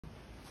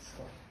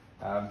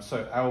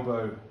So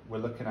elbow, we're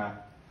looking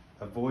at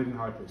avoiding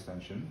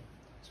hyperextension.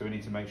 So we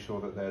need to make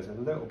sure that there's a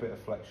little bit of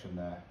flexion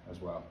there as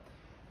well.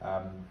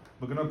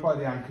 We're going to apply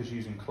the anchors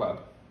using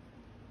club.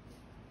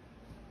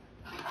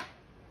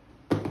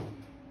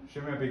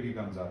 Show me how big your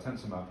guns are,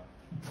 tense them up.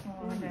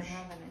 Oh, I don't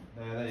have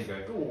any. There you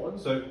go. Go on.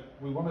 So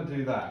we want to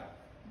do that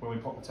when we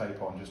pop the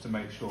tape on, just to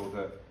make sure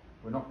that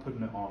we're not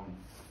putting it on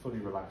fully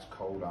relaxed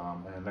cold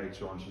arm, and then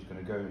later on she's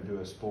going to go and do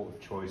a sport of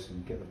choice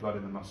and get the blood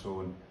in the muscle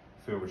and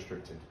feel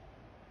restricted.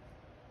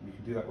 You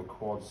can do that with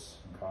quads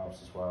and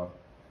calves as well,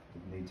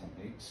 with knee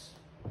techniques.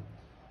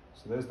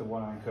 So there's the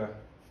one anchor,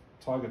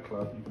 tiger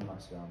club, you can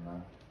relax the arm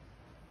now.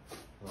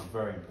 I'm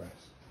very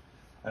impressed.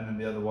 And then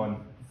the other one,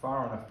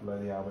 far enough below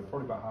the elbow,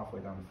 probably about halfway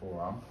down the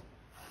forearm.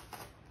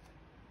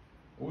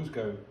 Always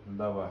go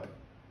lower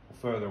or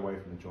further away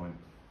from the joint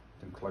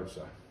than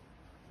closer.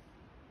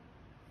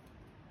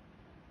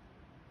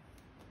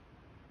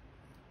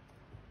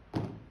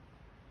 Okay,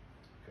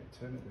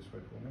 turn it this way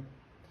for me.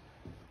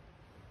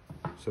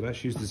 So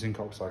let's use the zinc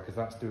oxide because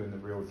that's doing the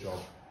real job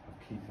of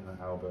keeping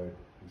that elbow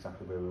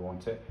exactly where we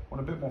want it.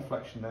 Want a bit more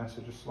flexion there,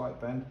 so just slight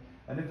bend.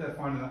 And if they're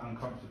finding that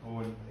uncomfortable,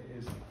 and it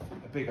is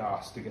a big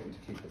ask to get them to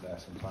keep it there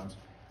sometimes,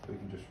 we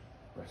can just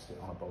rest it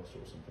on a bolster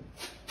or something.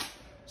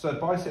 So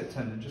bicep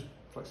tendon, just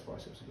flex the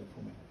biceps again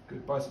for me.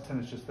 Good, bicep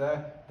tendon's just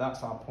there.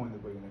 That's our point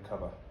that we're going to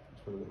cover.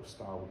 That's where the little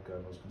star would go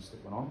if I was going to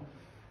stick one on.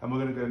 And we're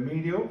going to go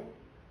medial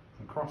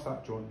and cross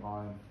that joint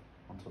line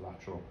onto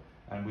lateral.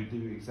 And we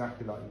do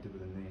exactly like we did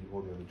with the knee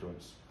or the other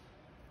joints.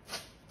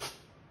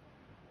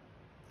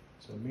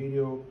 So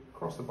medial,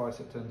 cross the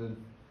bicep tendon,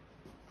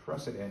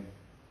 press it in,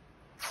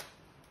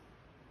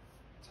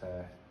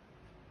 tear,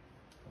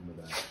 and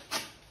we're there.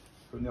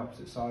 From the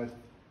opposite side,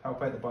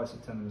 palpate the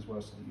bicep tendon as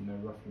well so that you know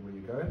roughly where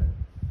you're going.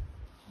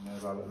 And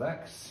there's our little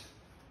X.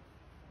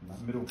 And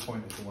that middle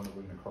point is the one that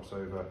we're going to cross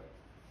over.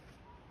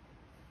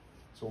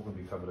 It's all going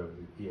to be covered over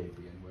the EAB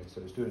anyway,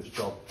 so it's doing its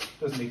job.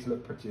 Doesn't need to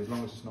look pretty as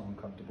long as it's not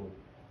uncomfortable.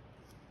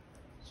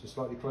 So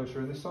slightly closer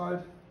in this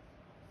side,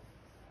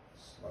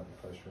 slightly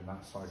closer in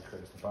that side,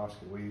 creates the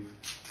basket weave.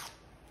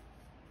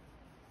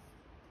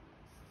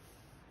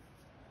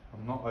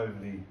 I'm not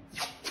overly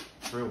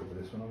thrilled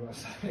with this one, I've got to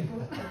say.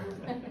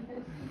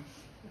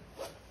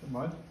 Never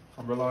mind.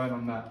 I'm relying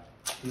on that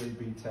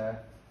EAB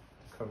tear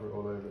to cover it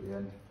all over at the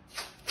end,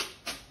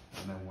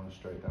 and then one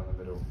straight down the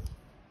middle.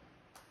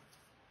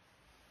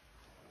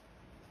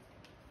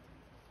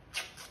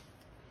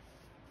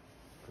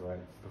 Great.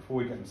 Before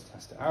we get into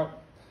test it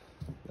out,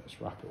 let's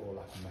wrap it all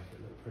up and make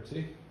it look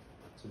pretty.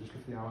 So just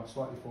lift the arm up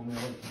slightly for me,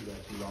 I won't keep you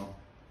there too long.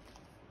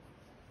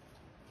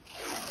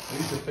 I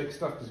use the thick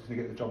stuff because it's going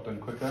to get the job done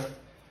quicker.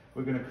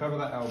 We're going to cover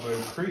that elbow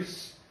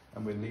crease,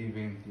 and we're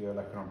leaving the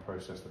olecranon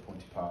process, the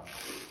pointy part,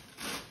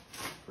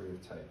 free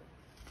of tape.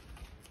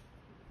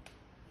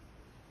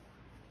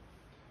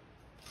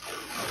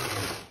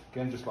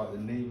 Again, just like the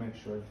knee, make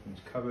sure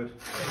everything's covered.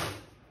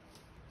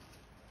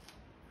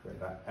 Create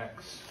that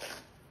X,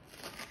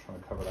 trying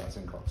to cover that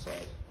zinc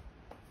oxide.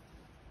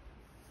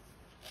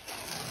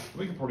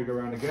 We can probably go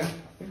around again. I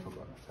think I've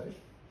got enough tape.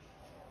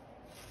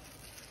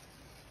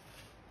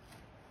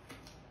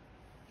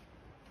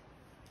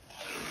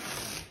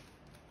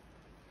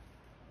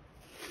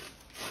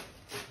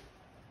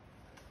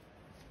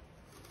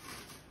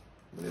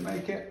 Will it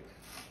make it?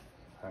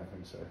 I don't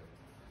think so.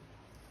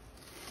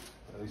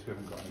 But at least we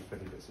haven't got any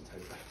fiddly bits of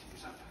tape left to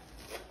use up.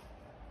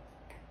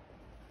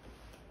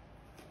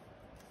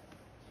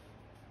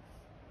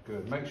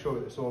 Good. Make sure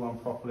that it's all on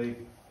properly.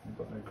 You've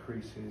got no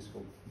creases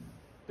or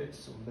bits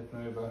sort of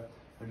lifting over.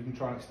 If you can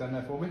try and extend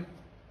there for me.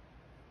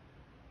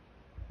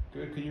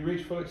 Good. Can you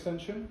reach full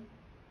extension?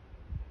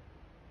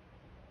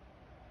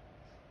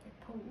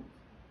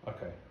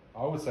 Okay.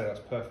 I would say that's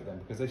perfect then,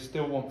 because they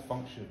still want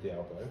function of the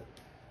elbow.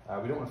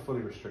 We don't want to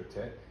fully restrict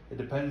it. It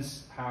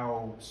depends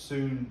how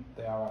soon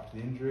they are after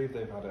the injury. If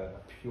they've had a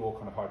pure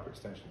kind of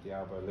hyperextension of the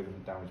elbow,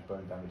 ligament damage,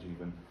 bone damage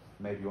even,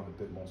 maybe you want a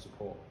bit more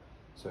support.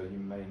 So you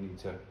may need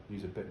to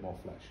use a bit more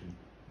flexion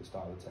at the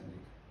start of the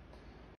technique.